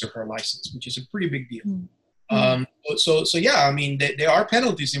losing his or her license, which is a pretty big deal. So yeah, I mean, there are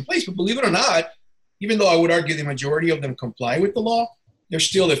penalties in place, but believe it or not, even though I would argue the majority of them comply with the law, there's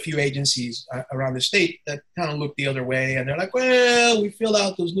still a few agencies around the state that kind of look the other way. And they're like, well, we fill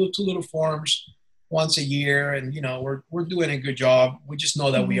out those two little forms once a year, and, we're doing a good job. We just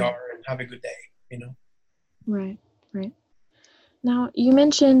know that we are, and have a good day, Right. Now, you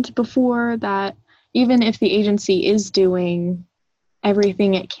mentioned before that even if the agency is doing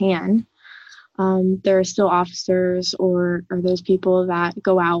everything it can, there are still officers or those people that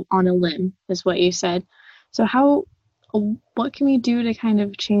go out on a limb, is what you said. So what can we do to kind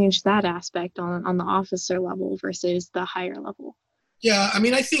of change that aspect on the officer level versus the higher level? Yeah, I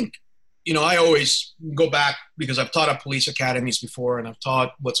mean, I think, I always go back, because I've taught at police academies before, and I've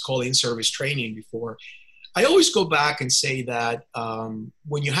taught what's called in-service training before. I always go back and say that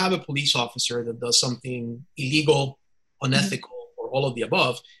when you have a police officer that does something illegal, unethical, or all of the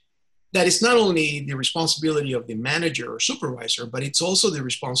above, that it's not only the responsibility of the manager or supervisor, but it's also the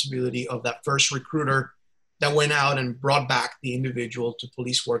responsibility of that first recruiter that went out and brought back the individual to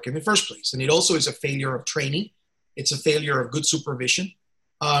police work in the first place. And it also is a failure of training. It's a failure of good supervision.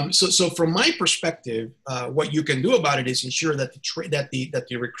 So from my perspective, what you can do about it is ensure that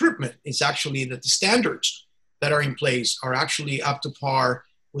the recruitment is actually, that the standards that are in place are actually up to par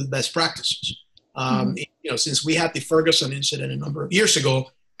with best practices. Since we had the Ferguson incident a number of years ago,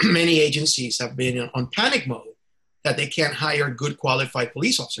 many agencies have been on panic mode that they can't hire good qualified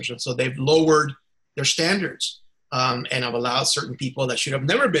police officers. And so they've lowered their standards and have allowed certain people that should have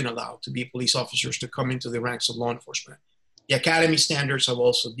never been allowed to be police officers to come into the ranks of law enforcement. The academy standards have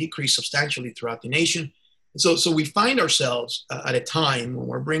also decreased substantially throughout the nation. And so we find ourselves at a time when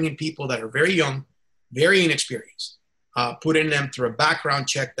we're bringing people that are very young, very inexperienced, putting them through a background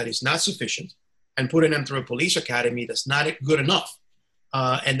check that is not sufficient, and putting them through a police academy that's not good enough,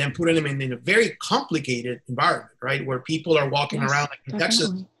 and then putting them in a very complicated environment, right, where people are walking around. Like in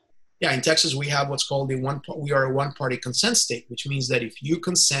Texas, in Texas, we have what's called we are a one-party consent state, which means that if you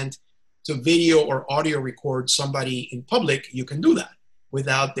consent to video or audio record somebody in public, you can do that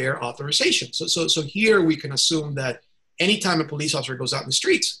without their authorization. So here we can assume that anytime a police officer goes out in the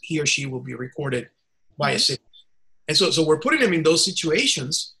streets, he or she will be recorded by a citizen. And so we're putting them in those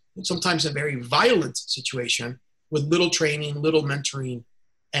situations, sometimes a very violent situation, with little training, little mentoring.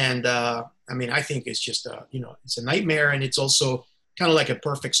 And I think it's just, it's a nightmare. And it's also kind of like a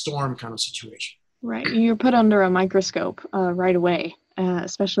perfect storm kind of situation. Right. You're put under a microscope right away,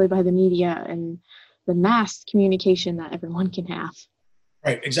 especially by the media and the mass communication that everyone can have.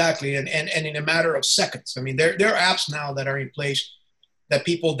 Right, exactly. And in a matter of seconds. I mean, there are apps now that are in place that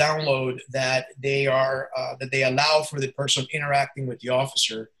people download that they allow for the person interacting with the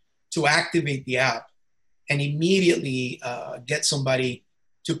officer to activate the app and immediately get somebody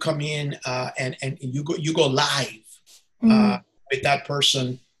to come in and you go live with that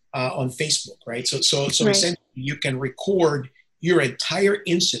person on Facebook, right? So right. Essentially you can record your entire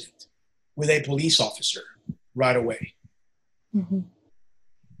incident with a police officer right away. Mm-hmm.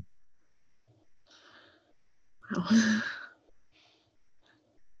 Wow.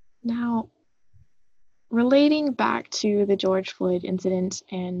 Now, relating back to the George Floyd incident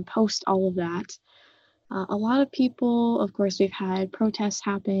and post all of that, a lot of people, of course, we've had protests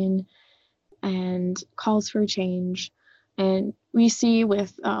happen and calls for change. And we see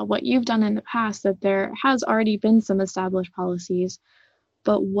with what you've done in the past that there has already been some established policies.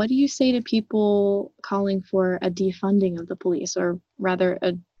 But what do you say to people calling for a defunding of the police, or rather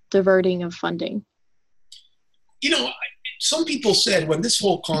a diverting of funding? Some people said when this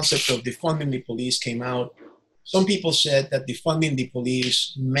whole concept of defunding the police came out, some people said that defunding the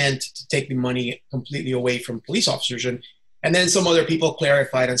police meant to take the money completely away from police officers. And then some other people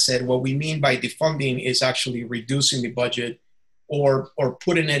clarified and said, what we mean by defunding is actually reducing the budget or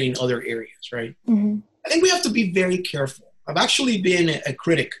putting it in other areas, right? Mm-hmm. I think we have to be very careful. I've actually been a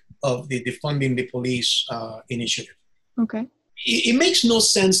critic of the defunding the police initiative. Okay. It makes no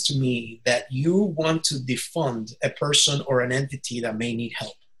sense to me that you want to defund a person or an entity that may need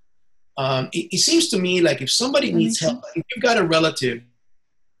help. It seems to me like if somebody needs help, if you've got a relative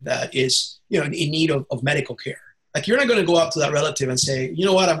that is in need of medical care, like you're not going to go up to that relative and say, you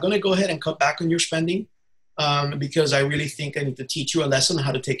know what, I'm going to go ahead and cut back on your spending because I really think I need to teach you a lesson on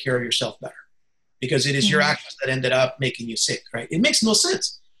how to take care of yourself better because it is your actions that ended up making you sick, right? It makes no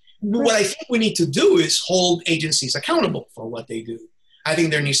sense. What I think we need to do is hold agencies accountable for what they do. I think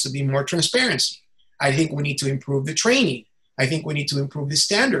there needs to be more transparency. I think we need to improve the training. I think we need to improve the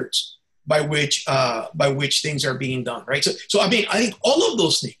standards by which things are being done, right? So I mean, I think all of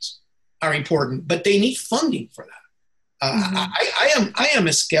those things are important, but they need funding for that. I am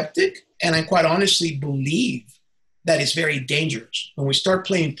a skeptic, and I quite honestly believe that it's very dangerous when we start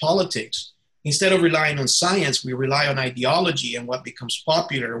playing politics. Instead of relying on science, we rely on ideology and what becomes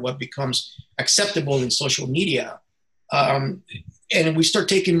popular, what becomes acceptable in social media. And we start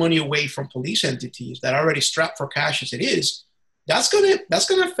taking money away from police entities that are already strapped for cash as it is. That's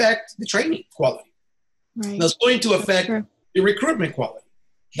gonna affect the training quality. Right. That's going to affect the recruitment quality.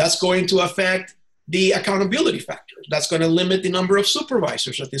 That's going to affect the accountability factors. That's going to limit the number of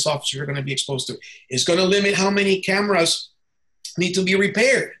supervisors that this officer are going to be exposed to. It's going to limit how many cameras need to be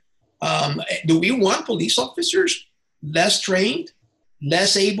repaired. Do we want police officers less trained,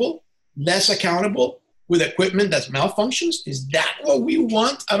 less able, less accountable with equipment that malfunctions? Is that what we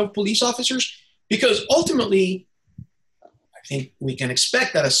want out of police officers? Because ultimately, I think we can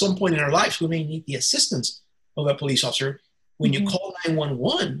expect that at some point in our lives, we may need the assistance of a police officer. When you call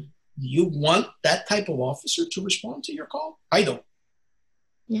 911, do you want that type of officer to respond to your call? I don't.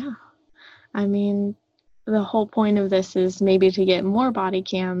 Yeah. I mean, the whole point of this is maybe to get more body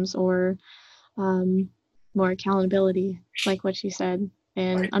cams or more accountability, like what you said.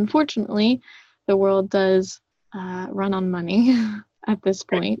 And unfortunately, the world does run on money at this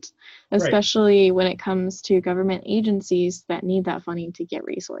point, especially when it comes to government agencies that need that funding to get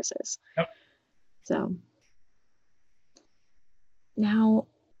resources. Yep. So now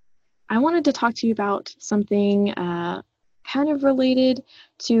I wanted to talk to you about something kind of related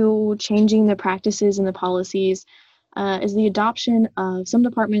to changing the practices and the policies is the adoption of, some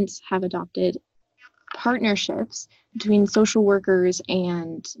departments have adopted partnerships between social workers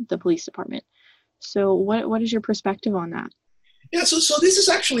and the police department. So what is your perspective on that? Yeah, so this is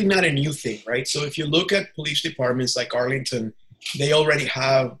actually not a new thing, right? So if you look at police departments like Arlington, they already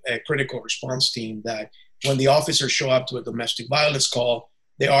have a critical response team that when the officers show up to a domestic violence call,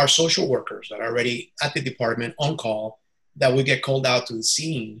 there are social workers that are already at the department on call that will get called out to the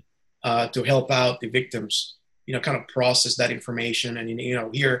scene to help out the victims, kind of process that information. And,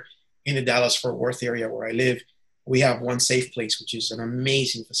 here in the Dallas-Fort Worth area where I live, we have One Safe Place, which is an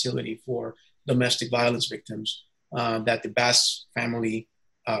amazing facility for domestic violence victims that the Bass family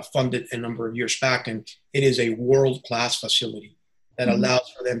funded a number of years back. And it is a world-class facility that allows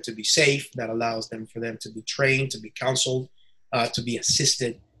for them to be safe, that allows for them to be trained, to be counseled, to be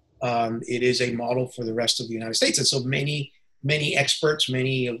assisted. It is a model for the rest of the United States. And so many experts,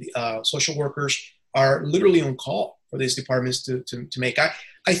 many social workers are literally on call for these departments to make.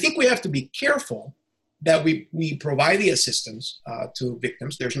 I think we have to be careful that we provide the assistance to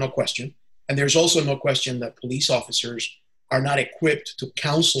victims. There's no question. And there's also no question that police officers are not equipped to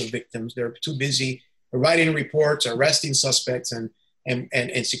counsel victims. They're too busy writing reports, arresting suspects, and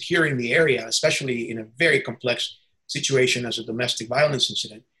securing the area, especially in a very complex situation as a domestic violence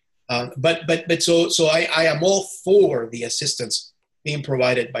incident. So I am all for the assistance being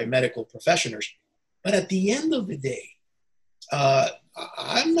provided by medical professionals. But at the end of the day,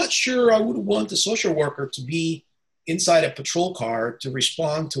 I'm not sure I would want a social worker to be inside a patrol car to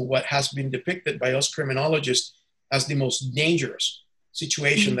respond to what has been depicted by us criminologists as the most dangerous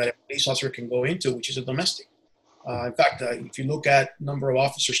situation that a police officer can go into, which is a domestic. In fact, if you look at number of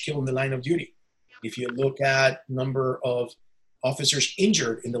officers killed in the line of duty, if you look at number of officers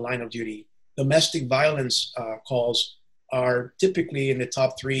injured in the line of duty, domestic violence calls are typically in the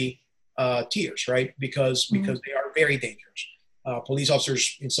top 3 tiers, right? Because they are very dangerous. Police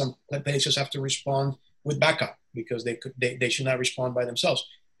officers in some places have to respond with backup because they should not respond by themselves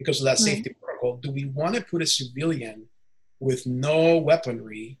because of that safety protocol. Do we want to put a civilian with no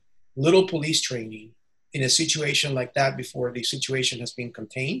weaponry, little police training, in a situation like that before the situation has been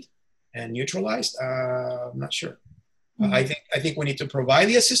contained and neutralized? I'm not sure. I think we need to provide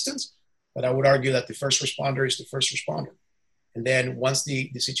the assistance, but I would argue that the first responder is the first responder. And then once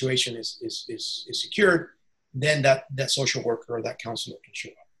the situation is secured, then that social worker or that counselor can show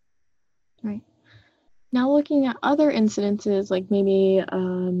up. Right. Now looking at other incidences, like maybe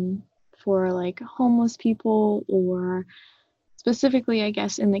for like homeless people, or specifically, I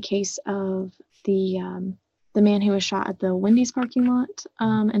guess, in the case of the man who was shot at the Wendy's parking lot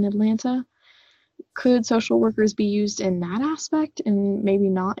in Atlanta, could social workers be used in that aspect and maybe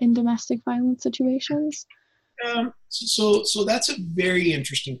not in domestic violence situations? So that's a very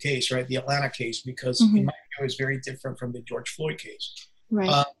interesting case, right? The Atlanta case, because in my view, is very different from the George Floyd case.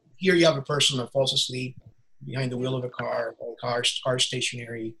 Right. Here you have a person that falls asleep behind the wheel of a car, or car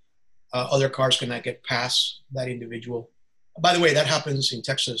stationary. Other cars cannot get past that individual. By the way, that happens in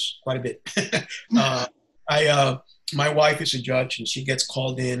Texas quite a bit. My wife is a judge, and she gets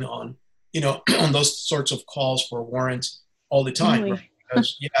called in on, on those sorts of calls for warrants all the time. Really? Right?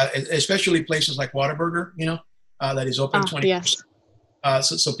 Because, especially places like Whataburger, that is open 24/7. Yes.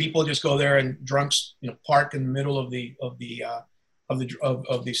 So people just go there, and drunks, park in the middle of the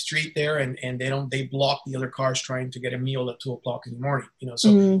street there, and they block the other cars trying to get a meal at 2:00 in the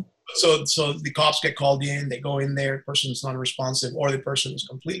morning. So the cops get called in, they go in there, the person is not responsive, or the person is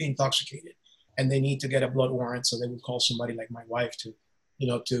completely intoxicated, and they need to get a blood warrant. So they would call somebody like my wife to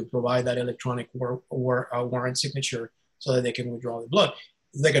provide that electronic warrant signature so that they can withdraw the blood.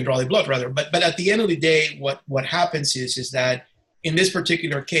 They can draw the blood rather. But at the end of the day, what happens is that in this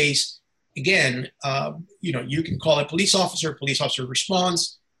particular case, again, you can call a police officer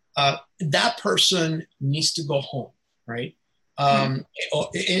responds. That person needs to go home, right? And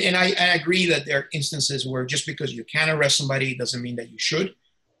I agree that there are instances where just because you can arrest somebody doesn't mean that you should.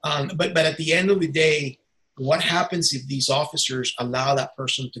 But at the end of the day, what happens if these officers allow that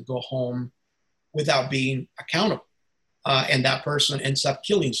person to go home without being accountable, and that person ends up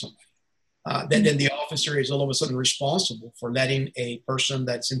killing somebody? Then the officer is all of a sudden responsible for letting a person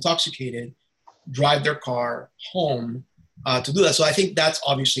that's intoxicated drive their car home to do that. So I think that's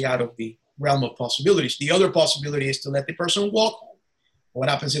obviously out of the realm of possibilities. The other possibility is to let the person walk home. What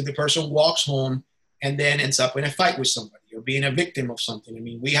happens if the person walks home and then ends up in a fight with somebody or being a victim of something? I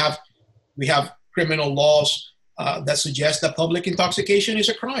mean, we have criminal laws that suggest that public intoxication is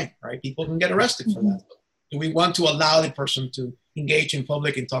a crime, right? People can get arrested for that. Do we want to allow the person to engage in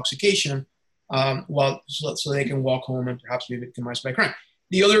public intoxication so they can walk home and perhaps be victimized by crime?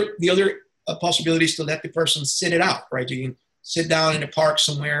 The other possibility is to let the person sit it out, right? You can sit down in a park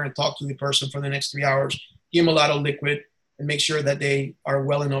somewhere and talk to the person for the next 3 hours, give them a lot of liquid, and make sure that they are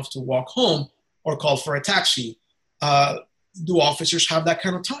well enough to walk home, or call for a taxi. Do officers have that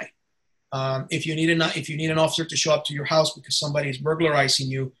kind of time? If you need an officer to show up to your house because somebody is burglarizing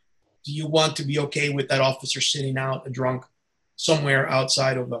you, do you want to be okay with that officer sitting out a drunk somewhere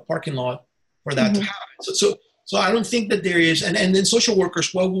outside of a parking lot for that to happen? So I don't think that there is. And then social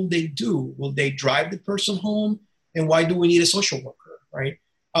workers, what will they do? Will they drive the person home? And why do we need a social worker, right?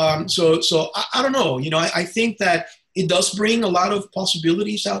 So I don't know. I think that it does bring a lot of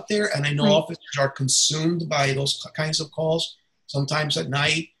possibilities out there. And I know officers are consumed by those kinds of calls, sometimes at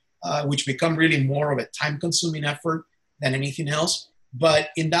night, which become really more of a time-consuming effort than anything else. But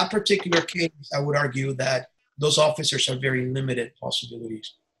in that particular case, I would argue that those officers have very limited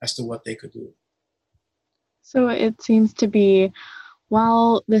possibilities as to what they could do. So it seems to be,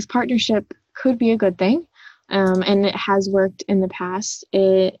 while this partnership could be a good thing, and it has worked in the past,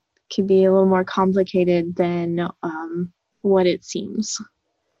 it could be a little more complicated than what it seems.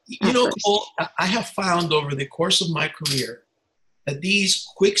 Cole, I have found over the course of my career that these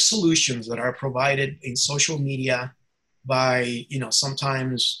quick solutions that are provided in social media by,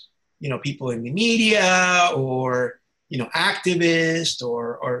 sometimes, people in the media or, activists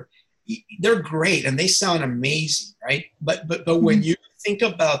or they're great and they sound amazing, right? But when you think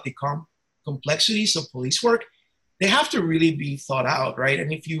about the complexities of police work, they have to really be thought out, right?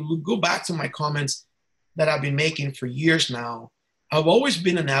 And if you go back to my comments that I've been making for years now, I've always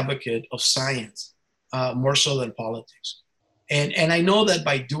been an advocate of science, more so than politics. And I know that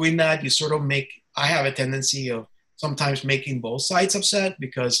by doing that, you sort of I have a tendency of sometimes making both sides upset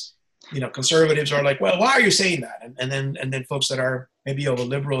because, conservatives are like, well, why are you saying that? And then folks that are maybe of a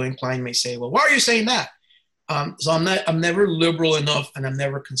liberal incline may say, well, why are you saying that? So I'm never liberal enough and I'm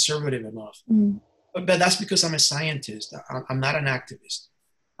never conservative enough. But that's because I'm a scientist. I'm not an activist.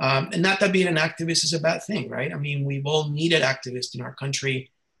 And not that being an activist is a bad thing, right? I mean, we've all needed activists in our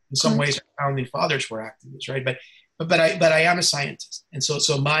country. In some ways, our founding fathers were activists, right? But I am a scientist. And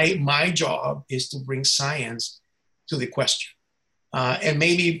so my job is to bring science to the question. And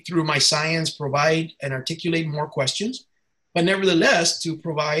maybe through my science, provide and articulate more questions, but nevertheless, to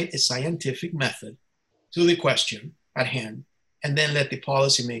provide a scientific method to the question at hand, and then let the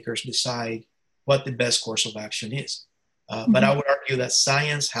policymakers decide what the best course of action is. But I would argue that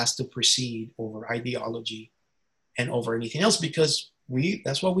science has to precede over ideology and over anything else because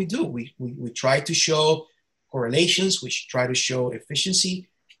that's what we do. We try to show correlations. We try to show efficiency.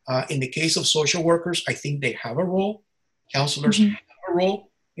 In the case of social workers, I think they have a role. Counselors have a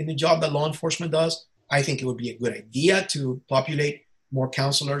role in the job that law enforcement does. I think it would be a good idea to populate more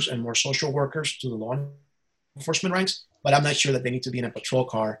counselors and more social workers to the law enforcement ranks, but I'm not sure that they need to be in a patrol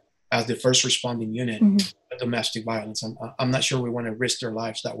car as the first responding unit of domestic violence. I'm not sure we want to risk their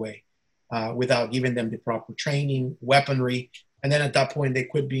lives that way without giving them the proper training, weaponry, and then at that point they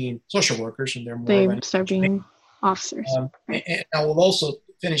quit being social workers and they start being officers. And I will also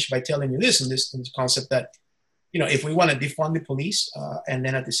finish by telling you this concept that, if we want to defund the police and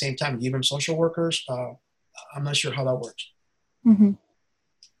then at the same time give them social workers, I'm not sure how that works.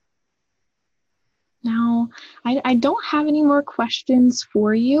 Now, I don't have any more questions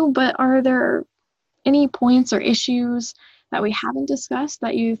for you, but are there any points or issues that we haven't discussed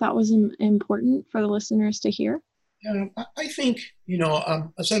that you thought was important for the listeners to hear? I think,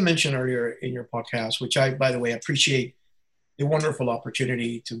 as I mentioned earlier in your podcast, which I, by the way, appreciate the wonderful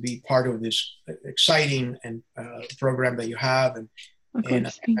opportunity to be part of this exciting and program that you have. And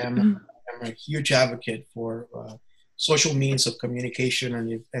I'm a huge advocate for social means of communication.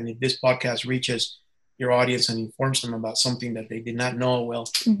 And if this podcast reaches your audience and informs them about something that they did not know, well,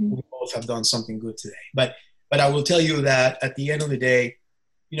 we both have done something good today. But I will tell you that at the end of the day,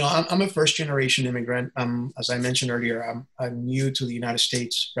 I'm a first generation immigrant. As I mentioned earlier, I'm new to the United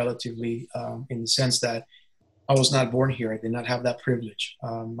States relatively in the sense that I was not born here. I did not have that privilege.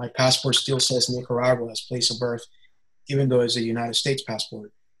 My passport still says Nicaragua as place of birth, even though it's a United States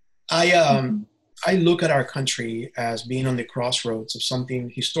passport. I look at our country as being on the crossroads of something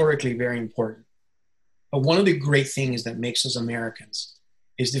historically very important. But one of the great things that makes us Americans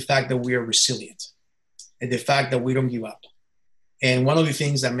is the fact that we are resilient and the fact that we don't give up. And one of the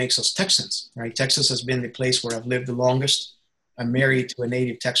things that makes us Texans, right? Texas has been the place where I've lived the longest. I'm married to a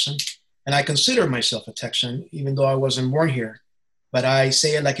native Texan, and I consider myself a Texan, even though I wasn't born here, but I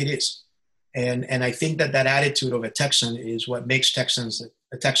say it like it is. And I think that attitude of a Texan is what makes Texans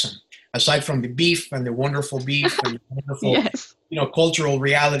a Texan. Aside from the beef and the wonderful beef and the wonderful, cultural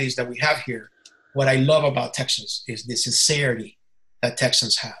realities that we have here, what I love about Texas is the sincerity that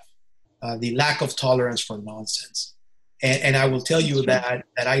Texans have, the lack of tolerance for nonsense. And I will tell you that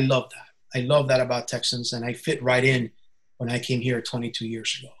I love that. I love that about Texans, and I fit right in when I came here 22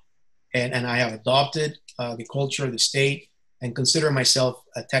 years ago. And I have adopted the culture of the state and consider myself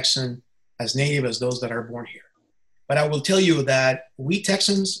a Texan as native as those that are born here. But I will tell you that we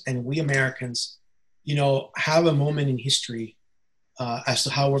Texans and we Americans, have a moment in history as to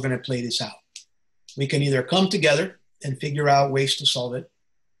how we're going to play this out. We can either come together and figure out ways to solve it,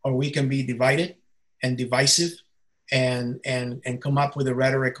 or we can be divided and divisive and come up with a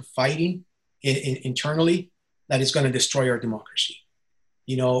rhetoric of fighting internally that is going to destroy our democracy.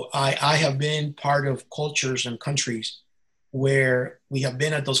 I have been part of cultures and countries where we have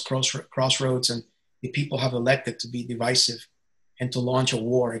been at those crossroads and the people have elected to be divisive and to launch a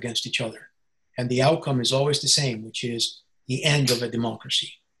war against each other. And the outcome is always the same, which is the end of a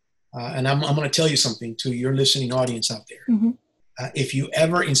democracy. And I'm going to tell you something to your listening audience out there. If you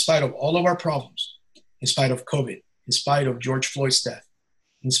ever, in spite of all of our problems, in spite of COVID, in spite of George Floyd's death,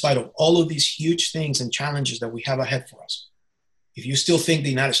 in spite of all of these huge things and challenges that we have ahead for us, if you still think the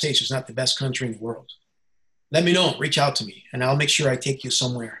United States is not the best country in the world, let me know, reach out to me, and I'll make sure I take you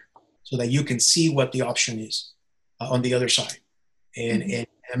somewhere so that you can see what the option is on the other side. And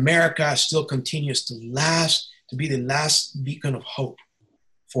America still continues to be the last beacon of hope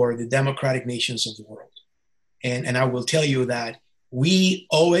for the democratic nations of the world. And I will tell you that we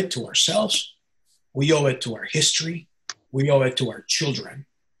owe it to ourselves, we owe it to our history, we owe it to our children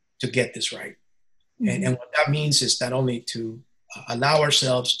to get this right. And what that means is not only to allow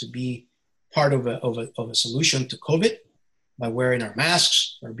ourselves to be part of a solution to COVID by wearing our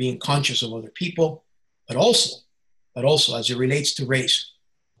masks or being conscious of other people, but also as it relates to race,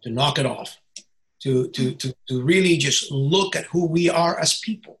 to knock it off, to really just look at who we are as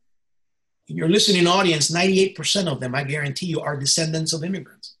people. In your listening audience, 98% of them, I guarantee you, are descendants of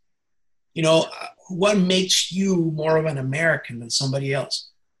immigrants. You know, what makes you more of an American than somebody else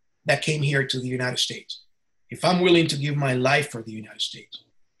that came here to the United States? If I'm willing to give my life for the United States,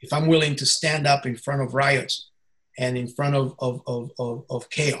 if I'm willing to stand up in front of riots and in front of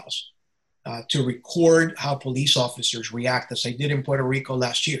chaos, to record how police officers react, as I did in Puerto Rico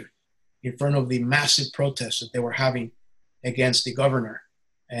last year, in front of the massive protests that they were having against the governor.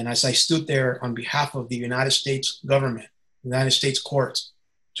 And as I stood there on behalf of the United States government, United States courts,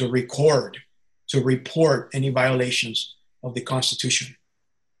 to record, to report any violations of the Constitution,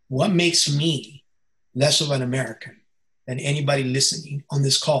 what makes me less of an American than anybody listening on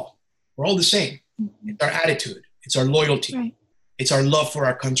this call? We're all the same. It's our attitude. It's our loyalty. Right. It's our love for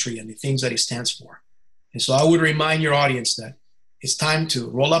our country and the things that it stands for. And so I would remind your audience that it's time to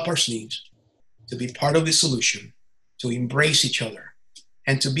roll up our sleeves, to be part of the solution, to embrace each other,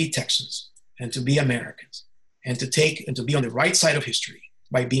 and to be Texans, and to be Americans, and to be on the right side of history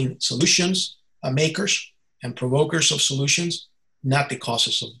by being solutions makers and provokers of solutions, not the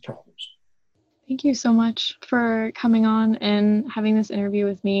causes of the problems. Thank you so much for coming on and having this interview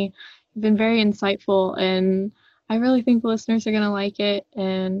with me. You've been very insightful, and I really think the listeners are going to like it,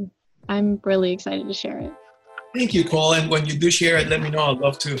 and I'm really excited to share it. Thank you, Cole. And when you do share it, let me know. I'd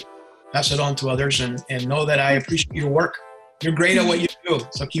love to pass it on to others and know that I appreciate your work. You're great at what you do,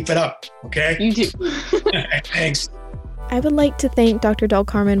 so keep it up, okay? You too. Thanks. I would like to thank Dr. Del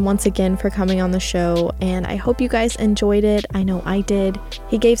Carmen once again for coming on the show, and I hope you guys enjoyed it. I know I did.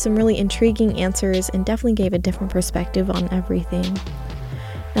 He gave some really intriguing answers and definitely gave a different perspective on everything.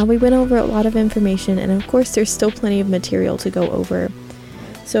 Now, we went over a lot of information, and of course there's still plenty of material to go over.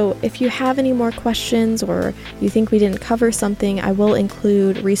 So if you have any more questions or you think we didn't cover something, I will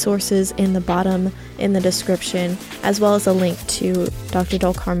include resources in the bottom in the description, as well as a link to Dr.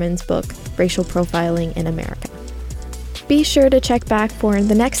 Del Carmen's book, Racial Profiling in America. Be sure to check back for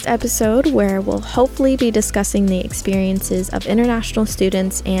the next episode, where we'll hopefully be discussing the experiences of international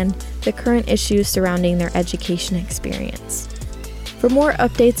students and the current issues surrounding their education experience. For more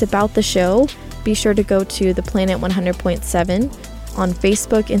updates about the show, be sure to go to the Planet 100.7 on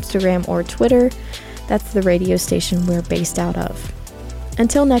Facebook, Instagram, or Twitter. That's the radio station we're based out of.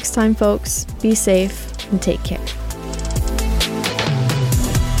 Until next time, folks, be safe and take care.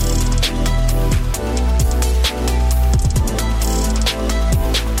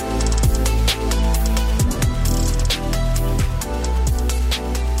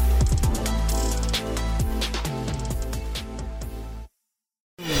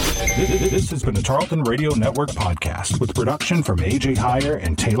 This has been a Tarleton Radio Network podcast with production from AJ Heyer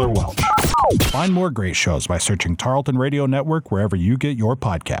and Taylor Welch. Find more great shows by searching Tarleton Radio Network wherever you get your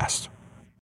podcasts.